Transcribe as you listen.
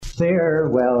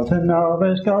Farewell to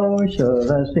Nova Scotia,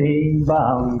 the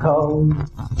sea-bound coast.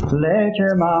 Let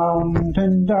your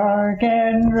mountain dark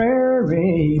and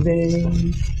dreary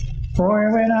be.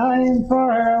 For when I'm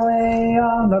far away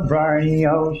on the briny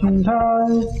ocean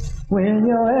tide, will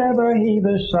you ever heave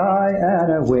a sigh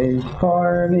and a wish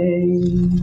for me?